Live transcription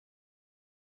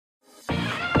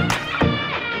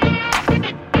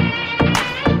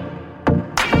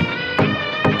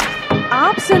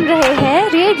रहे हैं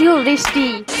radio Vrishti,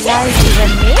 live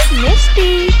जीवन में मिष्टी।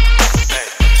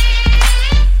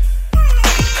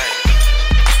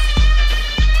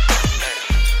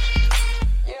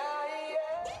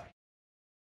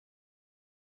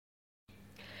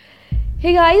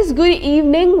 Hey guys, good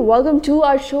evening. Welcome to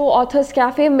our show Authors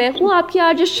Cafe. मैं हूँ आपकी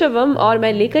आरजे शिवम और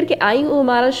मैं लेकर के आई हूँ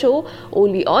हमारा शो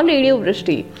ओनली ऑन रेडियो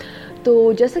वृष्टि। तो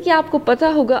जैसा कि आपको पता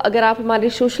होगा अगर आप हमारे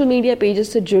सोशल मीडिया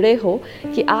पेजेस से जुड़े हो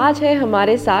कि आज है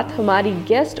हमारे साथ हमारी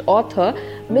गेस्ट ऑथर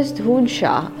मिस धून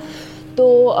शाह। तो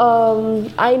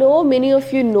I know many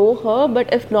of you know her,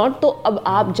 but if not तो अब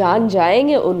आप जान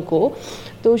जाएंगे उनको।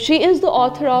 तो she is the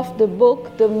author of the book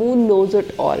the moon knows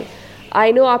it all.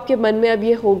 I know आपके मन में अब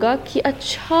ये होगा कि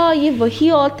अच्छा ये वही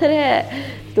ऑथर है।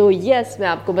 तो यस, मैं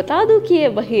आपको बता दूं कि ये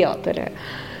वही ऑथर है।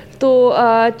 तो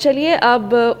चलिए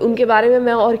अब उनके बारे में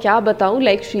मैं और क्या बताऊं।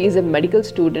 Like she is a medical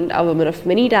student, a woman of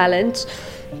many talents.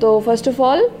 तो first of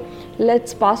all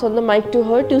let's pass on the mic to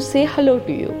her to से hello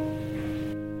to you.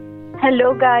 Hello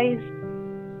guys,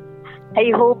 I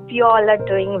hope you all are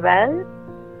doing well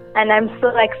and I'm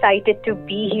so excited to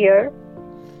be here.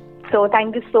 So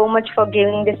thank you so much for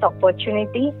giving this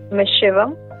opportunity, Ms.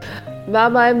 Shivam.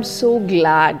 Ma'am, I am so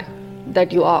glad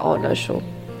that you are on our show,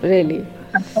 really.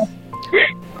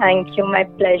 Thank you, my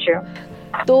pleasure.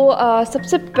 तो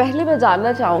सबसे पहले मैं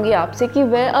जानना चाहूँगी आपसे कि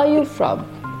where are you from?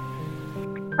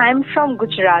 I'm from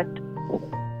Gujarat.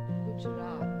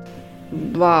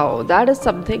 Wow, that is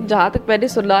something. जहाँ तक मैंने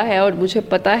सुना है और मुझे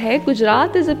पता है,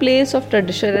 Gujarat is a place of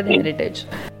tradition and heritage.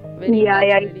 Yeah,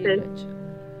 it is.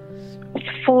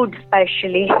 Food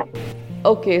especially.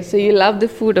 Okay, so you love the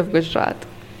food of Gujarat.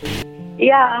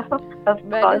 Yeah, of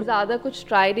मैंने course. ज़्यादा कुछ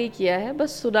ट्राई नहीं किया है,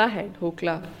 बस सुना है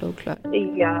dhokla.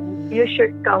 Yeah, you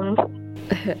should come.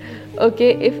 Okay,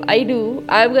 if I do,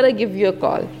 I'm gonna give you a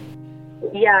call.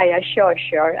 Yeah,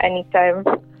 sure, anytime.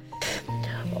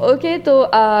 Okay, तो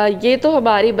ये तो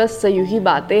हमारी बस यूं ही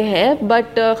बातें हैं,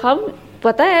 बट हम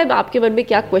पता है आपके मन में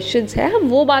क्या क्वेश्चंस हैं, हम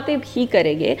वो बातें भी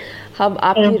करेंगे। हम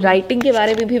आपकी राइटिंग के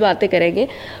बारे में भी बातें करेंगे,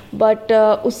 बट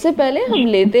उससे पहले हम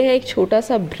लेते हैं एक छोटा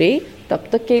सा ब्रेक। तब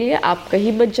तक के लिए आप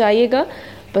कहीं मत जाइएगा,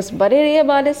 बस बने रहिए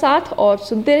हमारे साथ और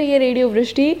सुनते रहिए रेडियो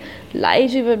वृष्टि, लाइव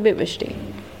जीवन में मिष्टी।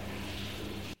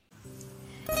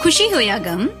 खुशी हो या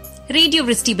गम, रेडियो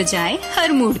वृष्टि बजाए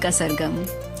हर मूड का सरगम।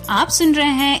 आप सुन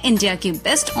रहे हैं इंडिया की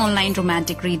best online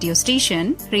romantic radio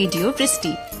station radio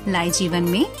Vrishti, live जीवन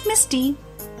में मिष्टी।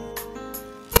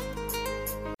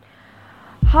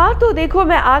 हाँ, तो देखो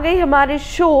मैं आ गई हमारे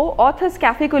शो ऑथर्स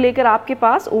कैफे को लेकर आपके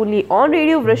पास ओनली ऑन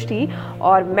रेडियो वृष्टि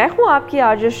और मैं हूँ आपकी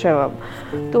आरजे शिवम।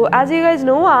 तो एज यू गाइज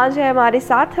नो, आज है हमारे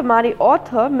साथ हमारी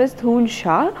ऑथर मिस धून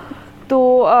शाह।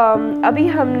 तो अभी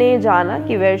हमने जाना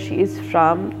कि वेयर शी इज़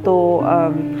फ्रॉम। तो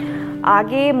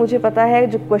आगे मुझे पता है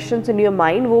जो क्वेश्चंस इन योर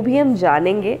माइंड वो भी हम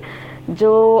जानेंगे।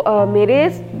 जो मेरे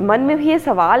मन में भी ये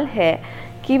सवाल है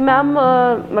कि मैम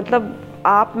मतलब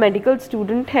आप मेडिकल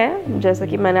स्टूडेंट हैं, जैसा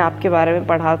कि मैंने आपके बारे में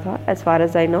पढ़ा था, as far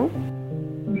as I know.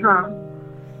 हाँ।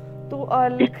 तो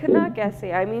लिखना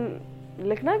कैसे,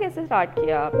 लिखना कैसे स्टार्ट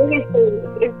किया आप?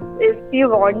 If you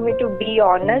want me to be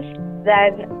honest,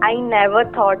 then I never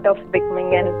thought of becoming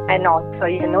an author.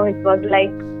 It was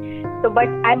like so. But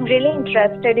I'm really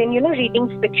interested in reading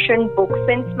fiction books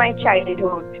since my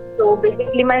childhood. So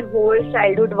basically, my whole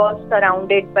childhood was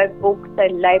surrounded by books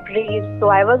and libraries. So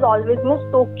I was always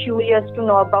so curious to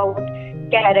know about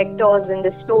characters in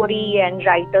the story and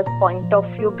writer's point of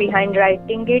view behind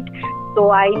writing it. So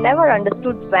I never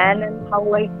understood when and how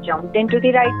I jumped into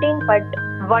the writing. But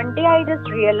one day I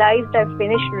just realized I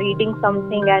finished reading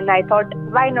something and I thought,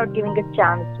 why not giving a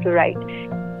chance to write?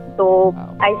 So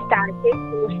I started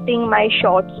posting my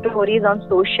short stories on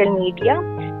social media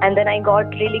and then I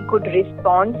got really good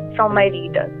response from my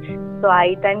readers. So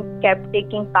I then kept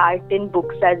taking part in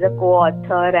books as a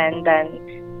co-author and then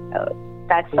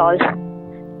that's all.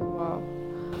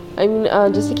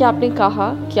 जैसे कि आपने कहा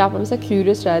कि आप हमेशा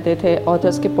curious रहते थे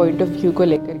authors के पॉइंट ऑफ व्यू को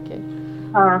लेकर के।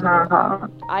 हाँ।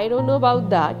 I don't know about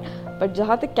that, but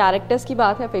जहाँ तक कैरेक्टर्स की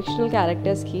बात है, फिक्शनल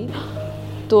कैरेक्टर्स की,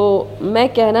 तो मैं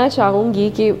कहना चाहूँगी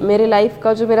कि मेरे लाइफ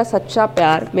का जो मेरा सच्चा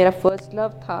प्यार, मेरा फर्स्ट लव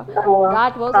था,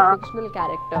 that was a fictional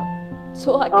character.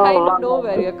 So I kind of know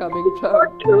where you are coming from.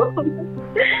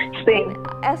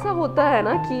 ऐसा होता है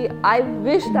ना कि I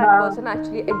wish that person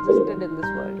actually existed in this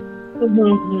world.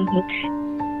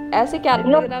 ऐसे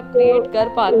कैरेक्टर आप क्रिएट कर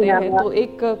पाते हैं तो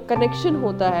एक कनेक्शन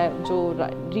होता है जो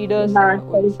रीडर्स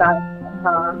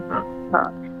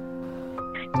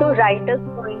तो राइटर्स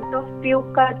पॉइंट ऑफ व्यू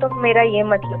का तो मेरा ये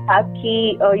मतलब था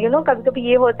कि कभी कभी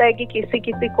ये होता है कि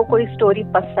किसी को कोई स्टोरी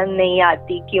पसंद नहीं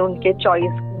आती, कि उनके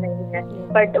चॉइस नहीं है.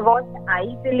 But what I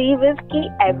believe is कि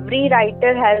every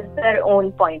writer has their own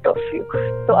point of view.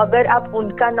 तो अगर आप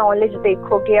उनका knowledge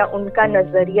देखोगे या उनका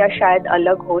नजरिया शायद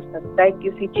अलग हो सकता है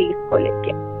किसी चीज को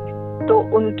लेके, तो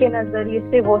उनके नजरिए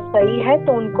से वो सही है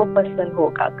तो उनको पसंद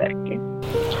होगा करके.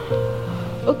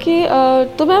 ओके,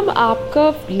 तो मैम आपका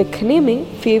लिखने में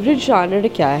फेवरेट जॉनर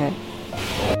क्या है?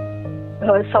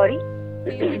 सॉरी,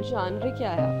 फेवरेट जॉनर क्या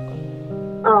है आपका?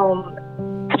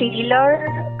 Thriller,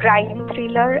 crime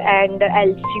thriller and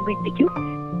LGBTQ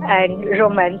and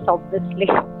romance obviously.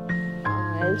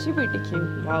 LGBTQ,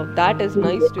 wow, that is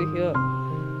nice to here.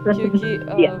 क्योंकि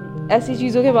ऐसी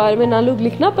चीजों के बारे में ना लोग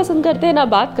लिखना पसंद करते हैं ना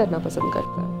बात करना पसंद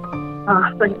करते हैं.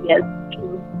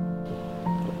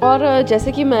 और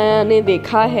जैसे कि मैंने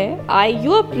देखा है,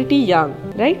 you are pretty young,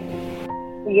 right?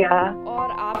 या.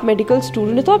 और आप मेडिकल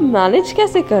स्टूडेंट हो, तो आप मैनेज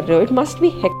कैसे कर रहे हो? It must be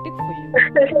hectic for you.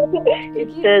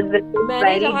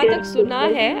 मैंने जहाँ तक सुना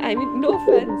है, I mean no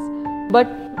offence, but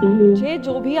मुझे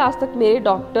जो भी आज तक मेरे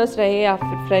डॉक्टर्स रहे या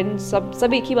फिर फ्रेंड्स,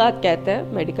 सब एक ही बात कहते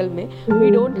हैं मेडिकल में,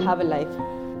 we don't have a life,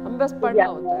 हमें बस पढ़ना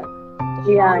होता है.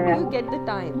 How do you get the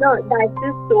time? No, that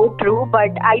is so true.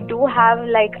 But I do have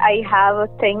I have a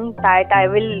thing that I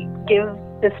will give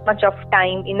this much of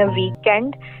time in a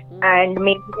weekend, and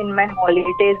maybe in my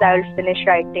holidays I will finish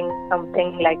writing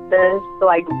something like this. So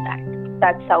I do that.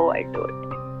 That's how I do it.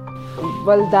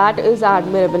 Well, that is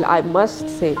admirable, I must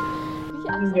say.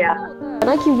 Yeah.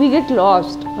 ना कि we get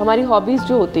lost. हमारी hobbies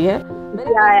जो होती हैं.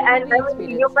 Yeah, and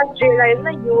you must realize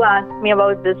that you asked me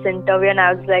about this interview, and I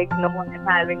was like, no, I'm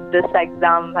having this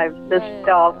exam, I've this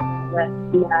job.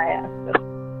 Yeah.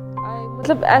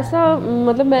 मतलब ऐसा,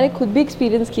 मतलब मैंने खुद भी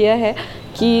एक्सपीरियंस किया है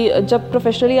कि जब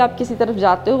प्रोफेशनली आप किसी तरफ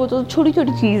जाते हो तो छोटी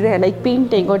छोटी चीजें हैं, लाइक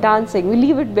पेंटिंग और dancing, we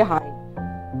leave it behind.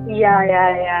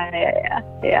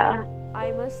 Yeah. I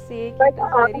must say it is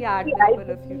very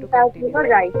admirable of you to continue.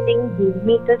 Writing gives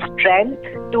me the strength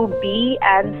to be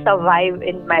and survive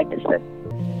in medicine.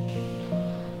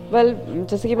 Well,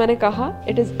 जैसे कि मैंने कहा,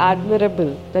 it is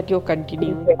admirable that you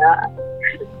continue. Yeah.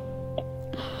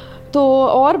 तो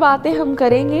और बातें हम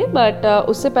करेंगे, but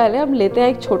उससे पहले हम लेते हैं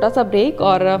एक छोटा सा ब्रेक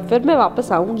और फिर मैं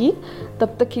वापस आऊँगी. तब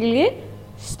तक के लिए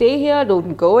stay here,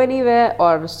 don't go anywhere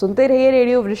और सुनते रहिए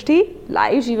रेडियो वृष्टि,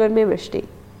 लाइव जीवन में वृष्टि.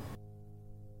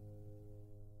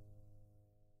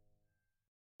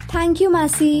 थैंक यू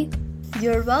मासी.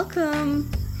 You're welcome.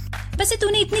 वैसे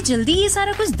तूने इतनी जल्दी ये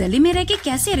सारा कुछ दिल्ली में रह के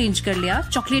कैसे अरेंज कर लिया?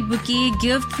 Chocolate bouquet,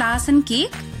 gift, flowers and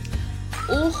cake?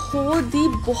 ओहो दी,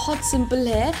 बहुत सिंपल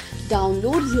है.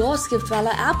 डाउनलोड योर्स गिफ्ट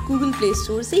वाला ऐप गूगल प्ले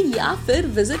स्टोर से या फिर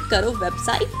विजिट करो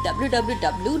वेबसाइट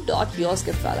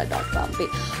www.yoursgiftwala.com पे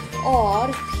और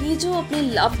भेजो अपने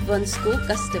लव्ड वंस को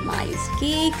customize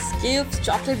cakes, gift,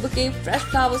 chocolate bouquet, fresh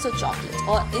flowers और चॉकलेट्स,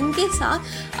 और इनके साथ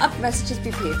आप मैसेजेस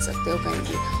भी भेज सकते हो कहीं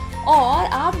भी, और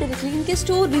आप डायरेक्टली इनके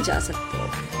स्टोर भी जा सकते हो.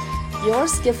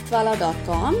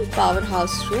 yoursgiftwala.com, power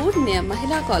house road near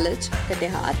महिला कॉलेज,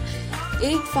 कटिहार,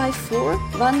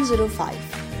 854105.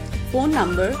 Phone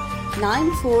number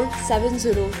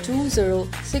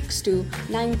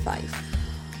 9470206295.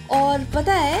 और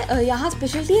पता है यहाँ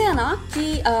स्पेशलिटी है ना कि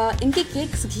इनके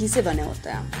केक्स घी से बने होते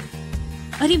हैं.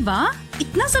 अरे वाह,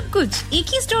 इतना सब कुछ एक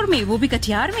ही स्टोर में, वो भी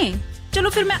कटिहार में. चलो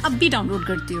फिर मैं अब भी डाउनलोड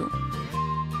करती हूँ.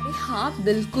 हाँ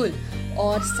बिल्कुल,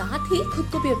 और साथ ही खुद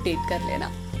को भी अपडेट कर लेना.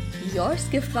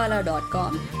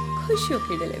 yoursgiftwala.com, खुशियों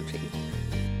की delivery.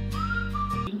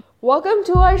 Welcome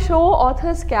to our show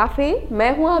authors cafe.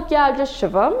 मैं हूँ आपके आर्ज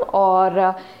शिवम और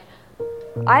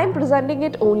I am presenting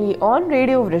it only on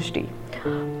radio वृष्टि.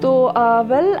 तो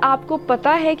वेल आपको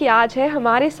पता है कि आज है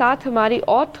हमारे साथ हमारी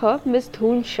ऑथर मिस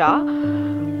धून शाह.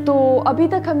 तो अभी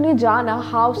तक हमने जाना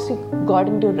how she got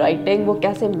into writing, वो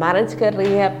कैसे मैनेज कर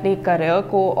रही है अपने करियर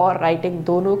को और राइटिंग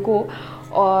दोनों को,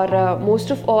 और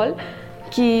मोस्ट ऑफ ऑल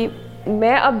कि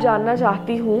मैं अब जानना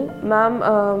चाहती हूँ मैम,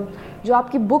 जो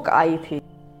आपकी बुक आई थी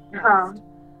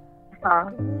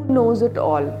knows it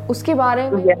all, उसके बारे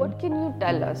में what can you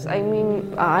tell us? I mean,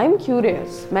 I'm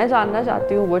curious. मैं जानना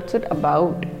चाहती हूँ what's it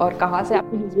about और कहाँ से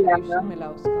आपको inspiration मिला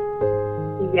उसका.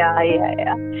 Yeah.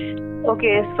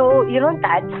 Okay, so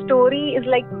that story is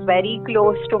very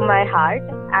close to my heart,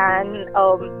 and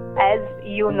as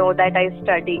you know that I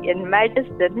study in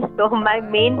medicine, so my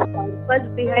main purpose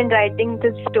behind writing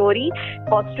this story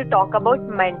was to talk about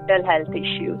mental health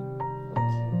issues.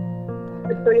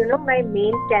 So my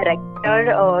main character,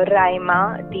 Raima,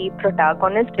 the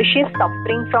protagonist, she's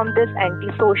suffering from this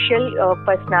antisocial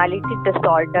personality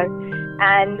disorder,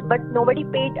 but nobody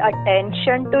paid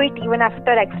attention to it even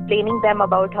after explaining them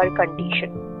about her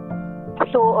condition.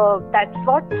 So that's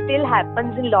what still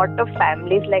happens in a lot of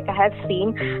families. Like I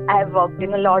have worked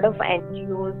in a lot of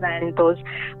NGOs and those,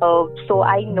 so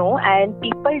I know, and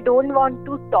people don't want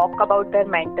to talk about their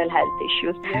mental health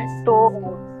issues. Yes. So,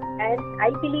 and I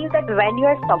believe that when you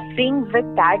are suffering with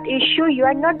that issue, you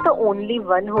are not the only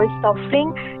one who is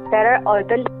suffering. There are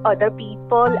other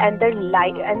people, and their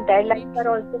lives are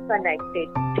also connected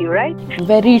to you, right?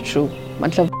 Very true.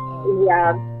 मतलब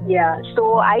Yeah. So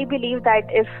I believe that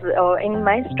if in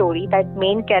my story, that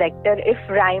main character, if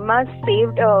Raima's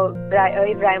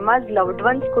loved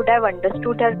ones could have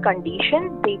understood her condition,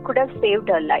 they could have saved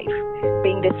her life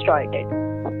being destroyed.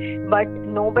 But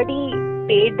nobody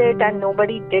paid it and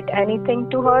nobody did anything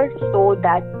to her. So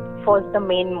that was the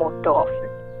main motto of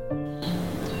it.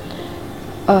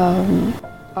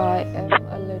 I am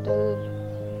a little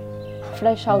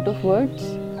fresh out of words.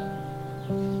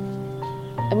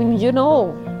 I mean, you know,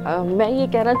 मैं ये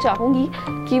कहना चाहूँगी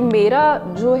कि मेरा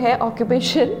जो है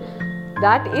occupation,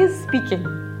 that is speaking,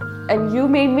 and you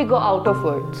made me go out of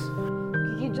words.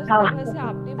 क्योंकि जिस तरह से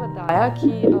आपने बताया कि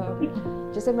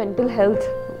जैसे mental health,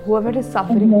 whoever is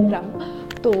suffering from,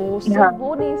 तो सिर्फ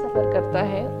वो नहीं सफर करता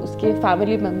है, उसके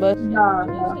फैमिली मेंबर्स,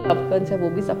 loved ones है, वो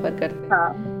भी सफर करते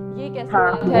हैं. ये कैसी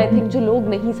बात है? आई थिंक जो लोग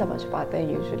नहीं समझ पाते हैं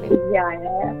यूजुअली.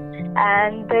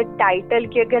 एंड टाइटल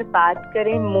की अगर बात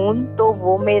करें मून, तो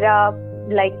वो मेरा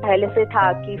पहले से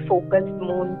था कि फोकस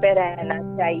मून पे रहना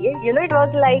चाहिए. You know, it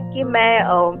was like कि मैं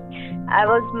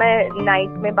नाइट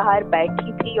में बाहर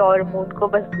बैठी थी और मून को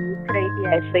बस देख रही थी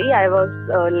ऐसे ही. I was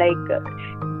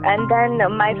and then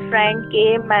my friend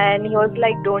came and he was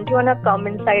like, don't you want to come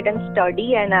inside and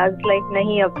study? And I was like,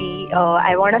 nahi abhi,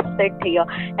 I want to sit here.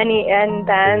 And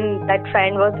then that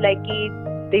friend was like,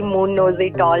 the moon knows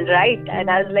it all, right?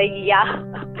 And I was like, yeah.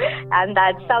 And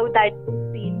that's how that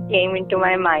scene came into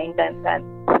my mind. And then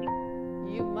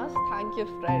you must thank your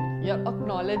friend. You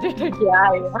acknowledge it.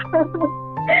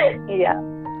 Yeah.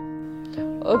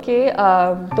 Okay,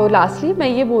 तो lastly मैं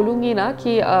ये बोलूँगी ना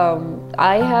कि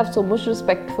I have so much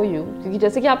respect for you, क्योंकि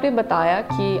जैसे कि आपने बताया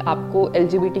कि आपको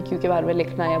LGBTQ के बारे में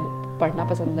लिखना या पढ़ना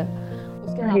पसंद है,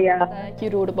 उसके बाद बताया कि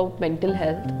रोड अबाउट मेंटल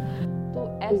हेल्थ, तो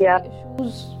ऐसे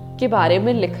इश्यूज के बारे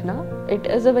में लिखना, it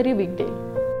is a very big deal.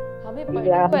 हमें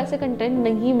पढ़ने को ऐसे कंटेंट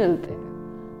नहीं मिलते.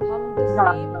 हम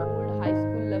हाई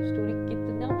स्कूल लव स्टोरी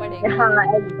कितना पढ़ेंगे.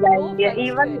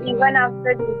 Even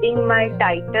after reading my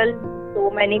title, so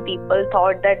many people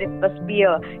thought that it must be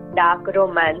a dark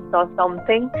romance or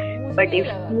something, but if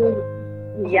you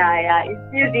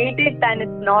read it, then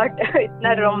it's not.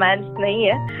 इतना romance नहीं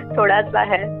है, थोड़ा सा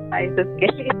है उसके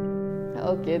लिए.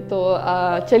 ओके, तो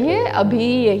चलिए अभी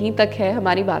यहीं तक है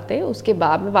हमारी बातें. उसके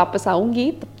बाद मैं वापस आऊँगी,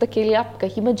 तब तक के लिए आप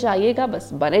कहीं मत जाइएगा, बस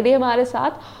बने रहिए हमारे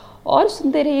साथ और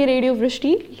सुनते रहिए रेडियो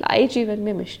वृष्टि, लाए जीवन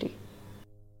में मिष्टि.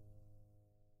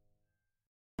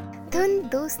 धुन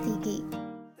दोस्ती की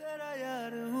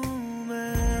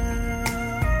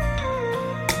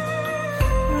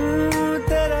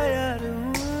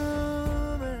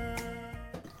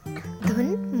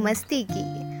मस्ती की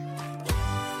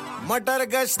मटर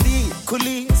गश्ती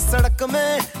खुली सड़क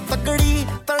में तगड़ी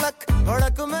तड़क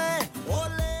भड़क में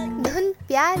धुन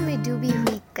प्यार में डूबी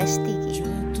हुई कश्ती की. जो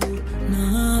तू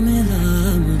ना मिला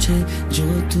मुझे, जो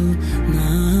तू ना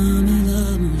मिला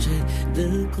मुझे,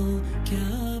 दिल को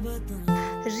क्या बताऊं.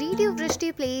 Radio Vrishti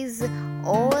plays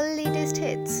all latest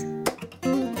hits.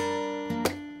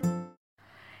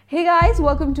 Hey guys,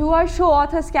 welcome to our show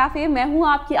authors cafe. मैं हूं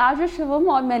आपकी आरजे शिवम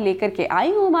और मैं लेकर के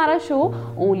आई हूं हमारा शो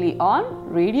ओनली ऑन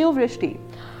रेडियो वृष्टि.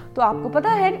 तो आपको पता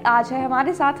है आज है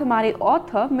हमारे साथ हमारे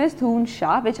ऑथर मिस धून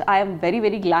शाह, विच I am very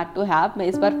very glad to have. मैं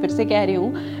इस बार फिर से कह रही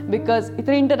हूँ बिकॉज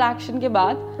इतने इंटरेक्शन के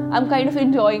बाद I am kind of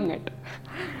enjoying it.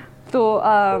 तो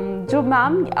जो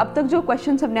मैम अब तक जो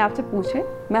क्वेश्चन हमने आपसे पूछे,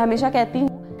 मैं हमेशा कहती हूँ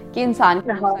कि इंसान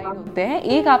के दो साइड होते हैं,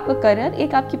 एक आपका करियर,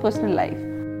 एक आपकी personal life.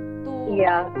 I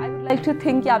would like to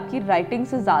think कि आपकी राइटिंग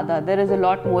से ज़्यादा there is a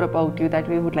lot more about you that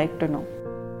we would like to know.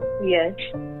 Yes.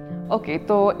 Okay,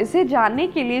 तो इसे जानने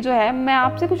के लिए जो है मैं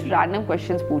आपसे कुछ random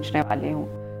questions पूछने वाली हूँ.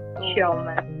 Sure,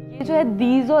 ma'am. ये जो है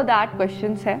these or that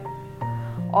questions है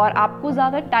और आपको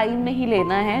ज़्यादा टाइम नहीं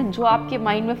लेना है. जो आपके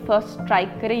माइंड में फर्स्ट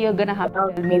स्ट्राइक करे, you're gonna have to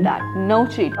tell me that. No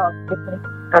cheating.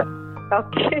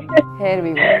 Okay. Here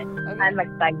we go. Okay. I'm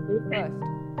excited. First.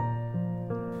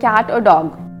 Cat or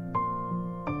dog?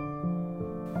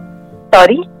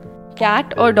 Sorry?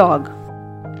 Cat or dog?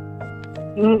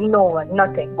 No one,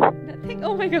 nothing. Nothing?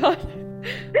 Oh my god.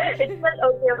 It's well,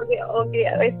 okay.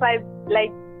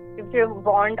 If you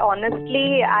want, honestly,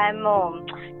 I'm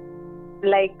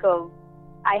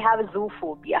I have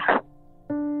zoophobia.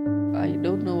 I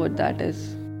don't know what that is.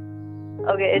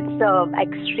 Okay, it's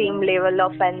extreme level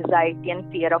of anxiety and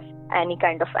fear of any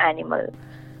kind of animal.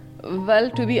 Well,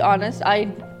 to be honest, I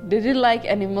didn't like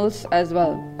animals as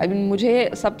well. I mean,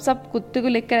 मुझे सब कुत्ते को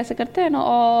लेकर ऐसे करते हैं ना,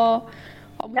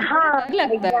 और मुझे हाँ, डर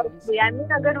लगता है। exactly. I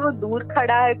mean, अगर वो दूर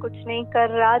खड़ा है कुछ नहीं कर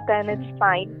रहा then it's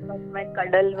fine. मैं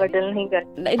कडल वडल नहीं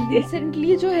करती.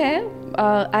 Recently जो है,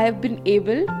 I have been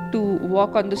able to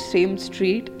walk on the same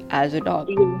street as a dog.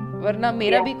 वरना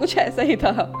मेरा भी कुछ ऐसा ही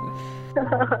था.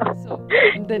 So,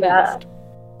 the next.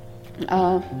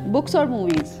 Books or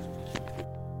movies?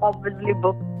 Obviously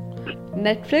book.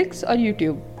 Netflix or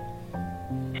YouTube?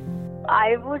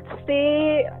 I would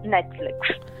say Netflix.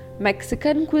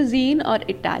 Mexican cuisine or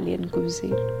Italian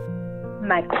cuisine?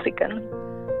 Mexican.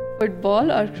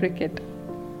 Football or cricket?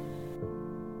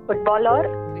 Football or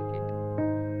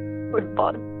Cricket.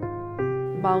 football?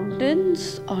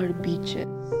 Mountains or beaches?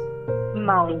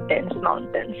 Mountains.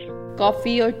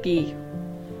 Coffee or tea?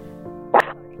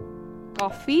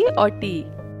 Coffee or tea?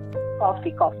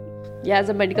 Coffee. Yeah, as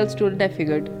a medical student, I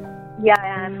figured. Yeah,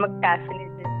 I'm a caffeinated.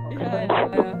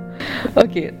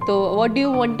 Okay, so what do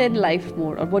you want in life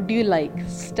more, or what do you like?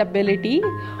 Stability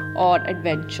or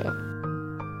adventure?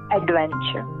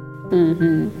 Adventure.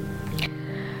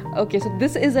 Okay, so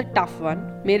this is a tough one.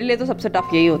 मेरे लिए तो सबसे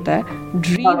tough यही होता है.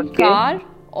 Dream Okay. car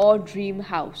or dream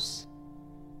house?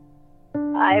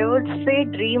 I would say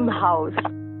dream house.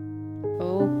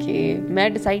 Okay,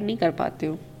 मैं decide नहीं कर पाती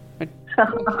हूँ. Okay.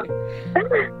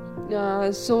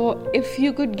 So if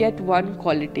you could get one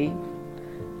quality,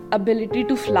 ability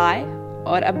to fly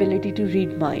or ability to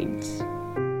read minds?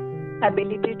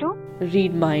 Ability to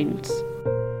Read minds.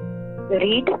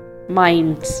 read.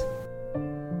 Minds.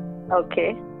 Okay.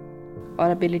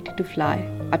 और ability to fly.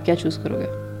 आप क्या choose करोगे?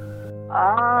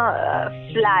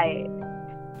 Fly.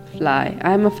 Fly.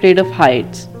 I'm afraid of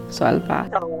heights, so I'll pass.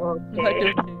 Oh, But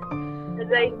okay. okay.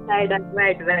 As I said, I'm an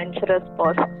adventurous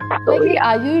person. Like,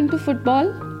 are you into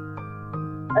football?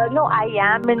 No, I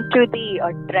am into the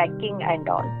trekking and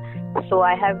all. So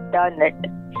I have done it.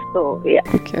 So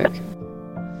yeah. Okay.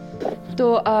 तो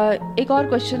एक और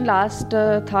question last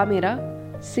था मेरा,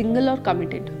 single और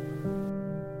committed?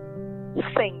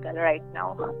 Single right now.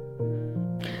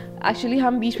 Actually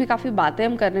हम बीच में काफ़ी बातें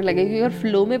हम करने लगे, क्योंकि अगर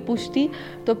फ्लो में पूछती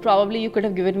तो probably you could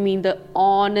have given me the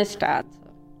honest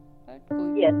answer.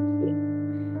 Yes.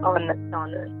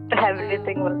 Honest.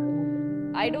 Everything was.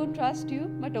 I don't trust you,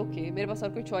 but okay, मेरे पास और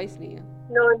कोई choice नहीं है.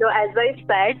 No. As I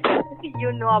said,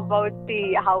 you know about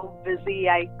how busy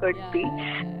I could be.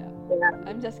 Yeah.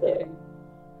 I'm just kidding.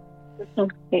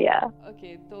 Yeah.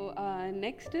 Okay, so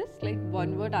next is like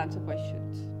one word answer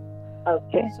questions.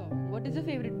 Okay. So, what is your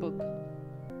favorite book?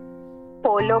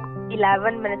 Polo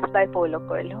 11 Minutes by Paulo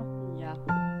Coelho. Yeah,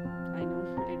 I know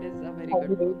it is a very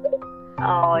good book.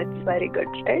 Oh, it's very good,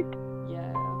 right?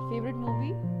 Yeah. Favorite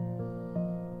movie?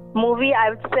 Movie, I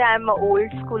would say I'm an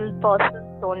old school person,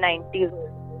 so 90s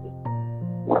old movie.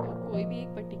 कोई भी एक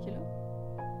particular?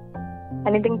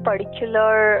 Anything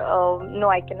particular? No,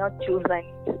 I cannot choose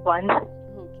any one.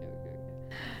 Okay.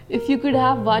 If you could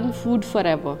have one food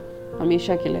forever,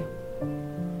 हमेशा के लिए,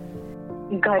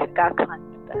 घर का खाना.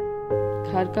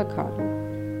 घर का खाना.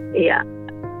 Yeah.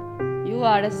 You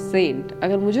are a saint.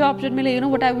 अगर मुझे option मिले, you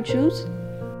know what I would choose?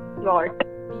 What?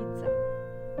 Pizza.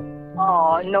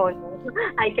 Oh, no.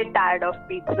 I get tired of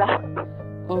pizza.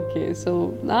 Okay, so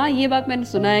हाँ, ये बात मैंने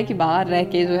सुना है कि बाहर रह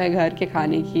के जो है घर के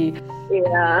खाने की.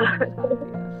 Yeah.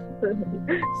 So,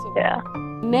 Yeah.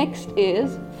 next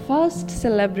is first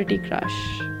celebrity crush.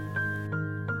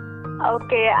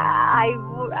 Okay,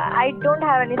 I don't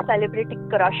have any celebrity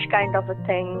crush kind of a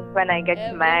thing when I get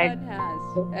mad.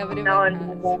 Everyone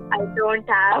has. No, I don't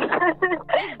have.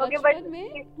 Okay, but बचपन में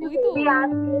if कोई you तो really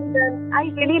ask me, then I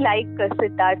really like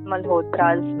Siddharth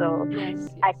Malhotra's Yes.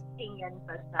 acting and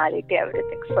personality,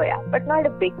 everything. So yeah, but not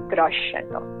a big crush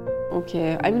and all. Okay,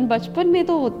 I mean बचपन में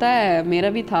तो होता है, मेरा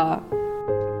भी था.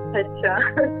 अच्छा,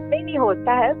 नहीं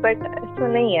होता है, but ऐसा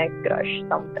नहीं है crush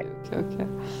something. Okay.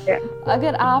 Yeah.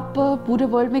 अगर आप पूरे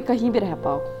वर्ल्ड में कहीं भी रह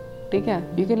पाओ, ठीक है,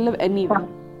 you can live anywhere,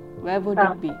 where would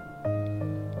it be?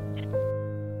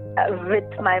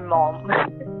 With my mom.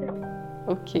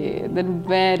 Okay, then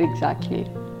where exactly?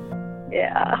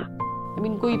 Yeah. I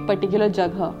mean कोई particular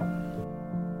जगह?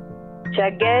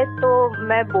 जगह तो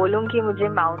मैं बोलूँगी मुझे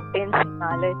mountains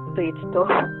हिमालय भेज दो.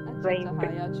 वहीं पे.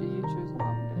 हाँ, yeah, you choose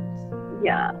mountains.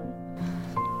 Yeah.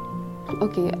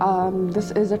 Okay,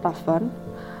 this is a tough one.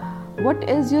 What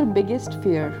is your biggest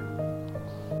fear?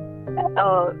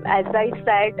 As I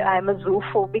said, I'm a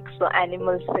zoophobic, so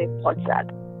animals से बहुत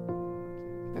ज़्यादा.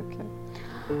 Okay.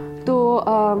 तो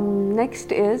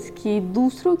next is कि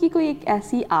दूसरों की कोई एक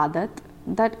ऐसी आदत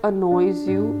that annoys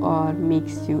you or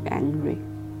makes you angry.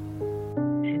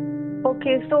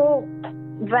 Okay, so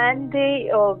when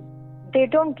they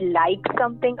don't like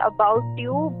something about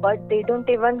you, but they don't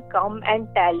even come and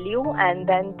tell you, and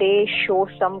then they show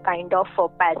some kind of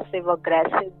passive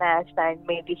aggressiveness and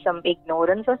maybe some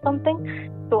ignorance or something.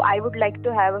 So I would like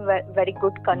to have a very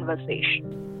good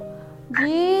conversation.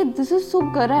 ये this is so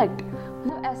correct.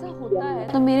 मतलब ऐसा होता है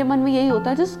तो मेरे मन में यही होता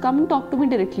है, just come talk to me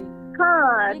directly.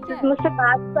 हाँ, just मुझसे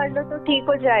बात कर लो तो ठीक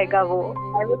हो जाएगा वो.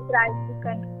 I would try to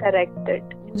correct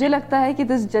it. मुझे लगता है कि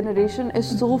this generation is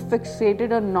so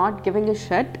fixated on not giving a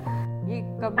shit, ये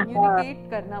कम्युनिकेट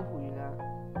करना भूल गया.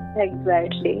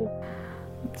 Exactly.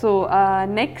 So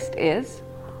next is,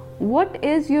 what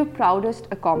is your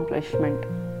proudest accomplishment?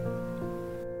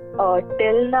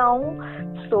 Till now,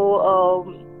 so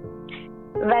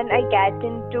when I get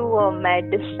into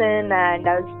medicine and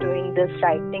I was doing this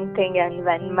writing thing, and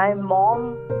when my mom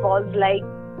was like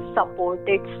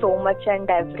supported so much and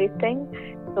everything,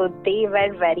 so they were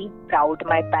very proud,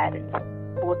 my parents,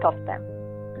 both of them.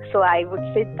 So I would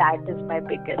say that is my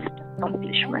biggest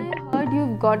accomplishment. I heard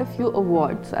you've got a few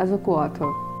awards as a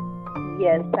co-author.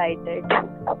 Yes, I did.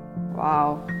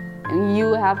 Wow. And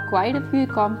you have quite a few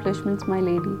accomplishments, my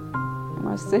lady, I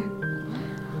must say.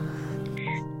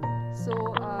 So,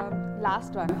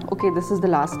 last one. Okay, this is the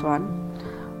last one.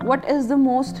 What is the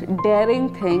most daring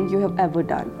thing you have ever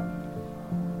done?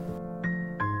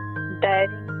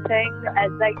 Daring thing,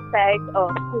 as I said,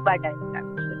 scuba diving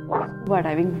actually. Scuba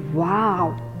diving.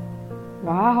 Wow.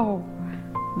 Wow.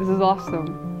 This is awesome.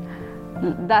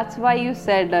 That's why you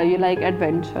said you like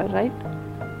adventure, right?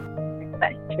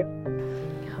 Thank you.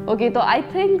 Okay, so I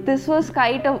think this was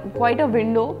quite a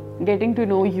window getting to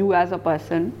know you as a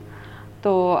person.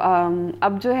 तो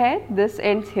अब जो है this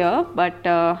ends here, but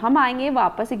हम आएंगे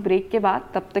वापस एक break के बाद.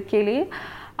 तब तक के लिए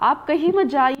आप कहीं मत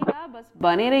जाइएगा, बस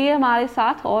बने रहिए हमारे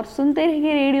साथ और सुनते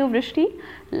रहिए रेडियो वृष्टि,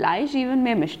 लाइव जीवन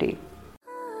में मिष्टी.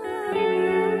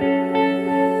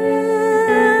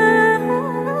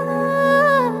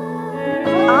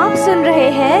 आप सुन रहे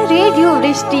हैं रेडियो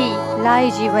वृष्टि, लाइव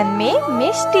जीवन में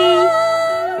मिष्टी.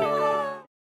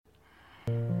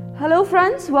 Hello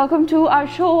friends, welcome to our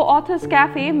show authors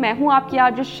cafe. मैं हूं आपकी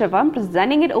RJ Shivam,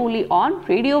 presenting it only on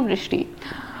radio वृष्टि.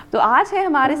 तो आज है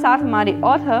हमारे साथ हमारे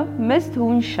ऑथर मिस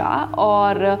धून शाह,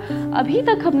 और अभी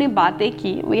तक हमने बातें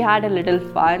की. We had a little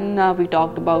fun, we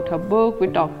talked about her book, we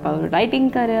talked about writing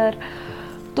career.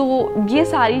 तो ये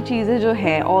सारी चीज़ें जो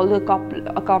हैं, all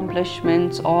the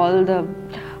accomplishments, all the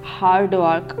hard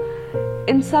work,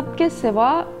 इन सब के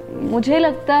सिवा मुझे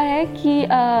लगता है कि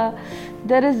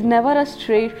there is never a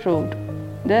straight road.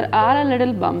 There are a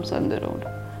little bumps on the road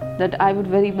that I would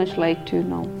very much like to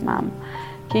know, ma'am,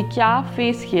 कि क्या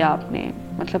फेस किया आपने.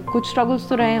 मतलब कुछ स्ट्रगल्स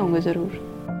तो रहे होंगे जरूर.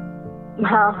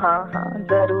 हाँ,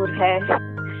 जरूर है.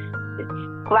 It's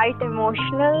quite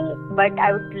emotional, but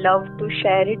I would love to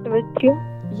share it with you.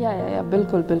 Yeah,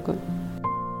 बिल्कुल.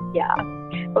 Yeah.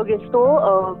 Okay, so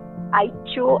I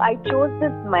chose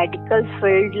this medical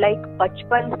field. Like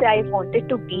बचपन से I wanted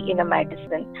to be in a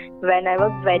medicine when I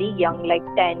was very young, like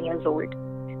 10 years old.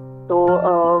 तो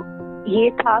ये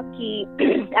था कि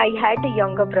I had a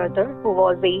younger brother who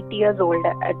was 8 years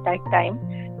old at that time,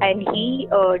 and he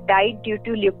died due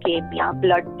to leukemia,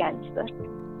 blood cancer.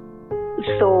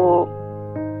 So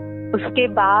उसके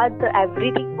बाद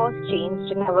everything was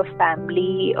changed in our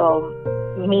family.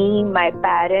 Me, my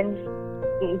parents,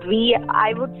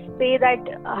 I would say that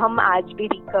हम आज भी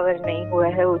recover नहीं हुए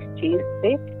हैं उस चीज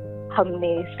से.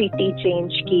 हमने सिटी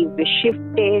चेंज की, we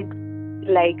shifted.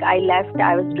 Like I left,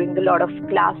 I was doing a lot of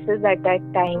classes at that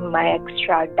time, my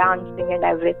extra dancing and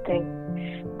everything.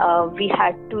 We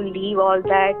had to leave all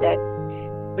that,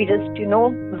 and we just,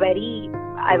 very,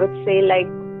 I would say,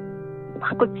 like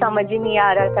कुछ समझ ही नहीं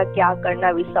आ रहा था क्या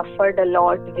करना. We suffered a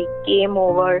lot. We came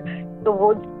over. तो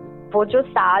वो जो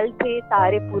साल थे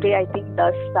सारे पूरे, आई थिंक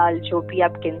 10 साल जो भी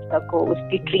आप गिन सको,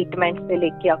 उसकी ट्रीटमेंट से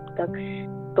लेके अब तक,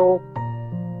 तो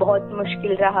बहुत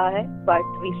मुश्किल रहा है. But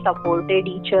we supported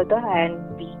each other and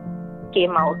we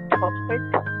came out of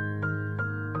it.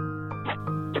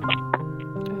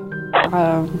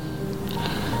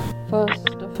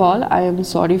 First of all I am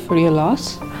sorry for your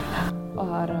loss.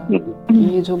 और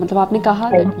ये जो मतलब आपने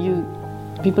कहा that you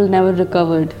people never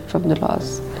recovered from the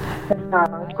loss.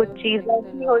 हाँ, कुछ चीजें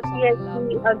ऐसी होती है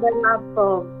कि अगर आप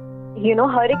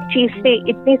हर एक चीज से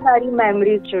इतनी सारी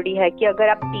मेमोरीज जुड़ी है कि अगर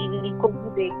आप टीवी को भी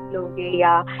देख लोगे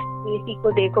या किसी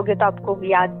को देखोगे तो आपको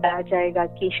याद आ जाएगा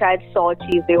कि शायद 100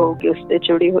 चीजें होगी उससे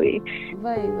जुड़ी हुई.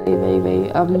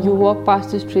 वही. You walk past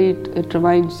the street, it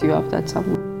reminds you of that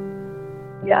someone.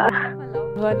 Yeah.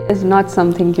 One is not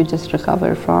something you just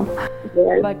recover from.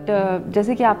 Yes. But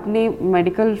जैसे कि आपने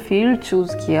मेडिकल फील्ड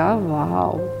चूज किया,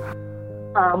 वाओ,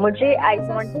 हाँ, मुझे आई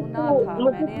ऐसा वांटेड सुना टू, था,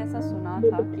 मुझे मैंने ऐसा सुना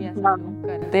था कि ऐसा हाँ, लोग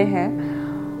करते हैं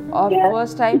और Yes.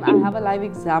 First time I have a live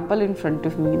example in front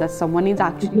of me that someone is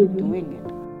actually doing it.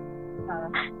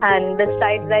 And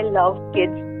besides I love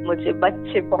kids, मुझे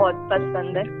बच्चे बहुत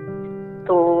पसंद है.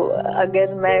 तो अगर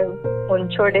मैं उन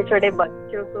छोटे छोटे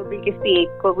बच्चों को भी किसी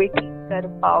एक को भी ठीक कर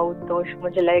पाऊँ तो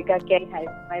मुझे लगेगा कि I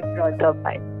help my brother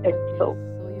bye it. So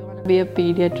So you want to be a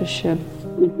pediatrician.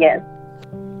 Yes.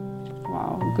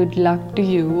 Wow, good luck to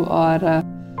you. और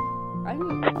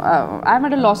I'm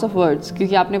at a loss of words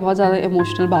क्योंकि आपने बहुत ज़्यादा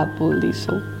इमोशनल बात बोल दी.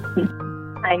 So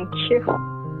thank you.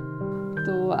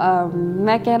 तो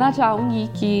मैं कहना चाहूँगी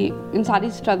कि इन सारी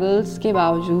स्ट्रगल्स के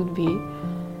बावजूद भी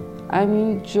आई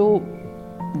मीन जो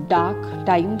डार्क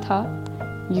टाइम था,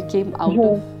 you came out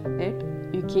of it,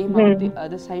 you came out the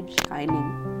other side shining.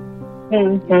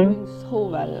 You're doing so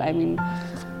well. I mean,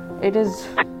 it is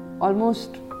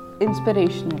almost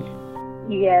inspirational.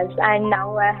 Yes, and now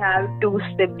I have 2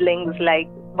 siblings, like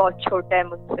बहुत छोटा है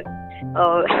मुझसे.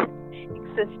 एक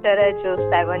sister है जो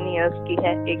 7 years की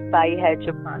है, एक भाई है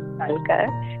जो 5 साल का है.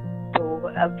 तो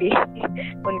अभी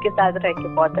उनके साथ रह के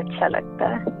बहुत अच्छा लगता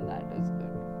है.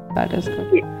 That is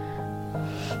good.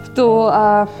 तो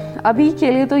अभी के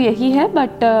लिए तो यही है,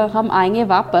 बट हम आएंगे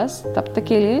वापस. तब तक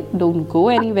के लिए don't go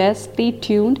anywhere, stay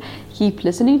tuned, keep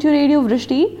listening to radio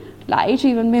Vrishti, लाए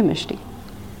जीवन में मिष्टी.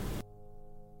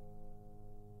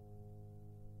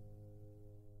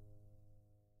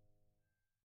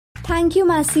 थैंक यू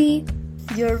मासी.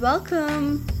 You're welcome.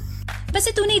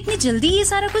 वैसे तूने इतनी जल्दी ये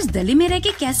सारा कुछ दिल्ली में रह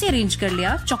के कैसे अरेंज कर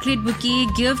लिया? Chocolate bouquet,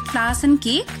 gift, class and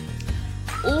cake.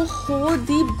 ओहो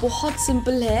दी, बहुत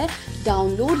सिंपल है.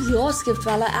 डाउनलोड योर्स गिफ्ट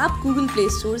वाला ऐप गूगल प्ले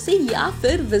स्टोर से या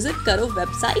फिर विजिट करो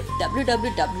वेबसाइट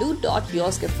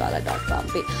www.yoursgiftwala.com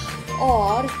पे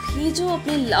और भेजो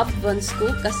अपने लव्ड वंस को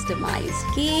customize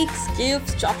cakes,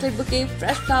 gifts, chocolate bouquet,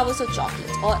 fresh flowers और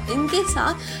चॉकलेट्स. और इनके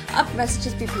साथ आप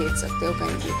मैसेजेस भी भेज सकते हो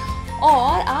कहीं भी,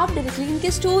 और आप डायरेक्टली इनके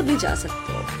स्टोर भी जा सकते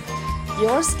हो.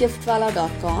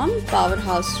 yoursgiftwala.com, power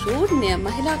house road near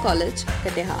महिला कॉलेज,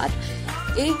 कटिहार,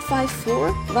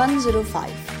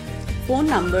 854105. Phone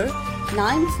number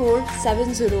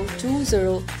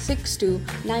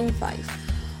 9470206295.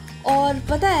 और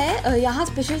पता है यहाँ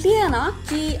स्पेशलिटी है ना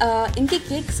कि इनके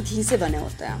केक्स घी से बने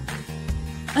होते हैं.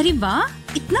 अरे वाह,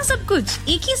 इतना सब कुछ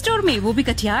एक ही स्टोर में, वो भी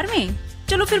कटिहार में.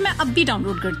 चलो फिर मैं अब भी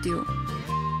डाउनलोड करती हूँ.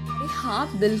 हाँ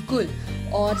बिल्कुल,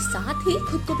 और साथ ही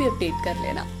खुद को भी अपडेट कर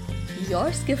लेना.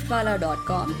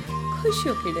 yoursgiftwala.com,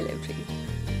 खुशियों की delivery.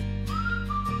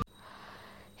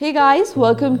 Hey guys,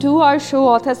 welcome to our show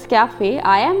Authors Cafe.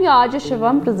 I am your RJ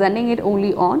Shivam, presenting it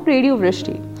only on Radio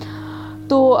Vrishti.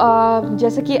 तो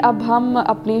जैसे कि अब हम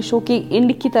अपने शो के एंड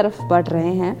की तरफ बढ़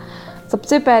रहे हैं,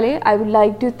 सबसे पहले I would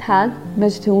like to thank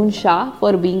Ms. Dhun Shah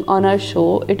for being on our show.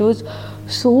 It was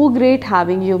so great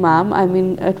having you, ma'am. I mean,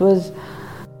 it was.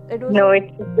 No, it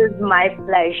was my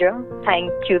pleasure.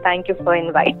 Thank you for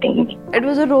inviting me. It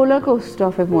was a roller coaster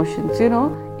of emotions, you know.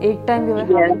 एक time we were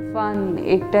having fun,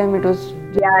 एक time it was.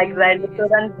 Yeah, exactly.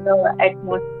 तुरंत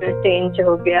atmosphere change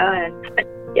हो गया and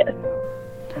yes.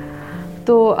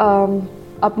 तो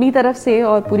अपनी तरफ से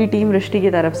और पूरी टीम वृष्टि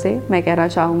की तरफ से मैं कहना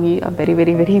चाहूँगी a very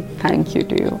very very thank you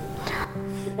to you.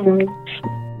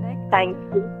 Thank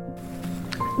you.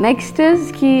 Next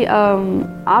is कि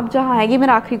आप जहाँ आएंगे,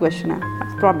 मेरा आखिरी क्वेश्चन है,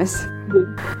 प्रॉमिस.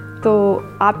 तो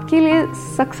आपके लिए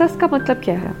सक्सेस का मतलब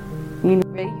क्या है?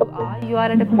 You are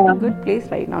at a good place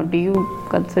right now. Do you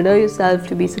consider yourself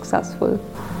to be successful?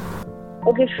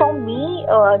 Okay, for me,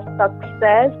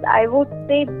 success, I would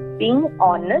say being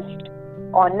honest,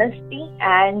 honesty,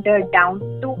 and down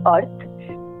to earth.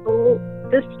 So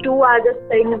these two are the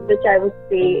things which I would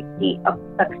say कि अब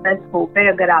success हो गए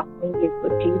अगर आपने ये तो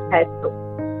चीज है तो.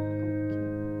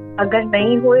 अगर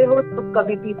नहीं हुए हो तो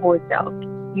कभी भी हो जाओगे.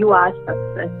 You are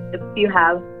success if you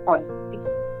have honesty.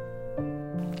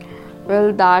 Well,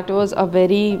 that was a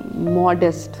very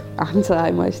modest answer,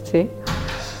 I must say.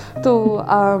 तो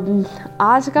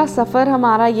आज का सफ़र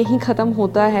हमारा यहीं ख़त्म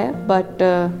होता है, but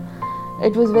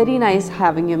it was very nice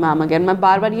having you ma'am again. मैं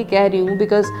बार बार ये कह रही हूँ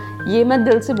बिकॉज ये मैं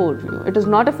दिल से बोल रही हूँ. It is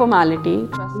not a formality.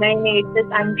 नहीं, it is.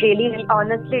 I'm really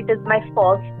honestly, it is my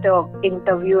first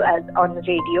interview as on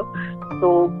radio. So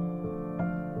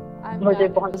मुझे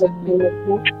बहुत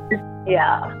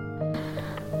yeah.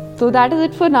 तो that is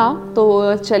it for now.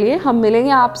 तो चलिए हम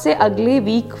मिलेंगे आपसे अगले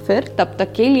वीक फिर. तब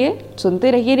तक के लिए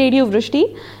सुनते रहिए रेडियो वृष्टि,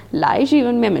 लाए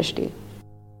जीवन में मिष्टी.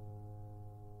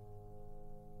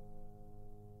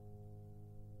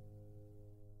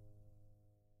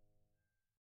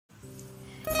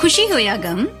 खुशी हो या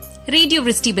गम, रेडियो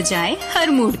वृष्टि बजाए हर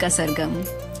मूड का सरगम.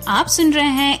 आप सुन रहे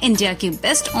हैं इंडिया की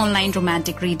best online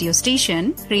romantic radio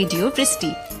station radio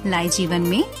Vrishti. Live जीवन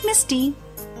में मिस्टी।